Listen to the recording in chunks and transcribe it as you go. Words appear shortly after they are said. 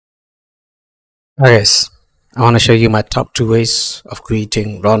Hi guys, I want to show you my top two ways of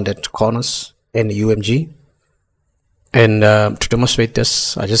creating rounded corners in UMG. And to demonstrate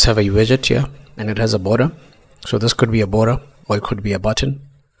this, I just have a widget here and it has a border. So this could be a border or it could be a button.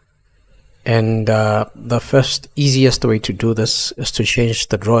 And the first easiest way to do this is to change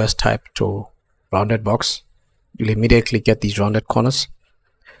the drawers type to rounded box. You'll immediately get these rounded corners.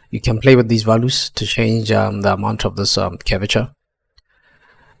 You can play with these values to change the amount of this curvature.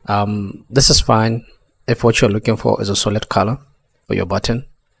 This is fine if what you're looking for is a solid color for your button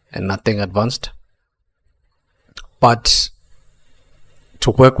and nothing advanced. But to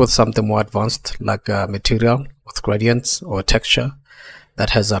work with something more advanced like a material with gradients or texture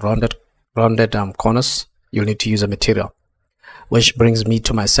that has a rounded corners, you'll need to use a material, which brings me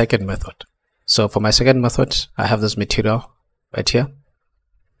to my second method. So for my second method, I have this material right here.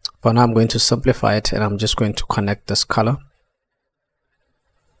 For now, I'm going to simplify it and I'm just going to connect this color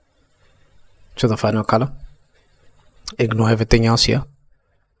to the final color. Ignore everything else here.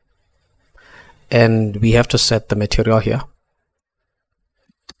 And we have to set the material here.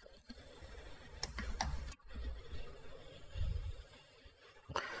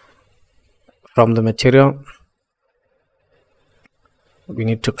 From the material, we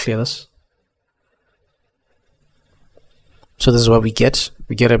need to clear this. So this is what we get.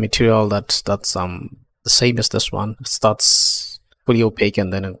 We get a material that's the same as this one. It starts fully opaque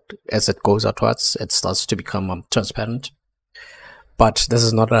and then as it goes outwards, it starts to become transparent. But this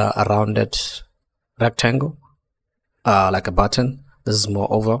is not a rounded rectangle like a button. This is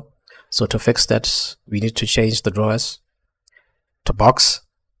more oval. So to fix that, we need to change the drawers to box.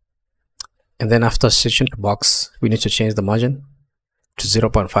 And then after switching to box, we need to change the margin to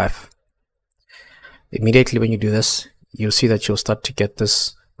 0.5. Immediately when you do this, you'll see that you'll start to get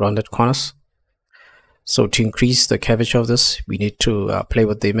this rounded corners. So to increase the curvature of this, we need to play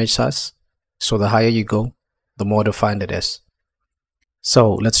with the image size. So the higher you go, the more defined it is.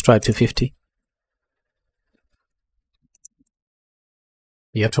 So let's try 250.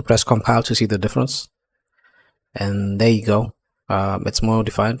 You have to press compile to see the difference. And there you go. It's more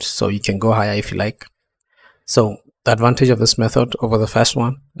defined, so you can go higher if you like. So the advantage of this method over the first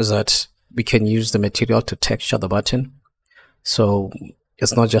one is that we can use the material to texture the button. So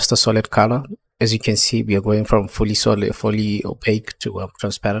it's not just a solid color. As you can see, we are going from fully solid, fully opaque to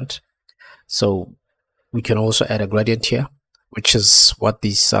transparent. So we can also add a gradient here, which is what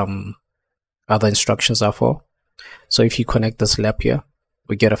these other instructions are for. So if you connect this lap here,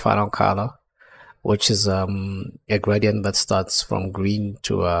 we get a final color, which is a gradient that starts from green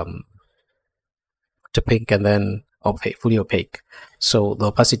to pink and then opaque, fully opaque. So the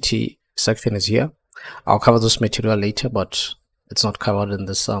opacity section is here. I'll cover this material later, but it's not covered in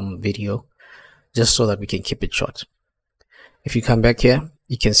this video, just so that we can keep it short. If you come back here,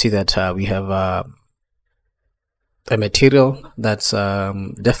 you can see that we have a material that's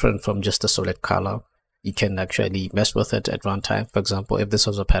different from just a solid color. You can actually mess with it at runtime. For example, if this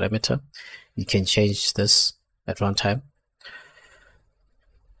was a parameter, you can change this at runtime.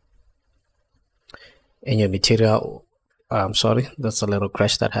 And your material, sorry, that's a little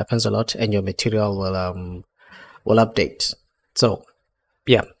crash that happens a lot, and your material will update. So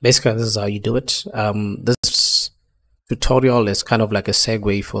yeah, basically this is how you do it. This tutorial is kind of like a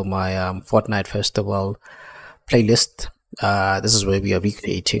segue for my Fortnite Festival playlist. This is where we are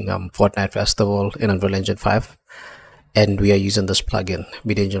recreating Fortnite Festival in Unreal Engine 5, and we are using this plugin,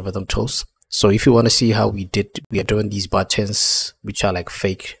 Mid-Engine Rhythm Tools. So if you want to see how we are doing these buttons, which are like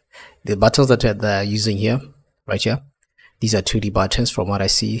fake. The buttons that they're using here, right here, these are 2D buttons from what I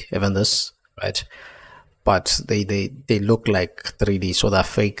see, even this, right? But they look like 3D, so they're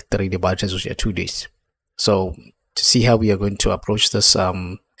fake 3D buttons, which are 2Ds. So to see how we are going to approach this,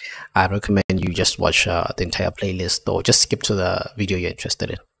 I recommend you just watch the entire playlist or just skip to the video you're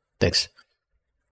interested in. Thanks.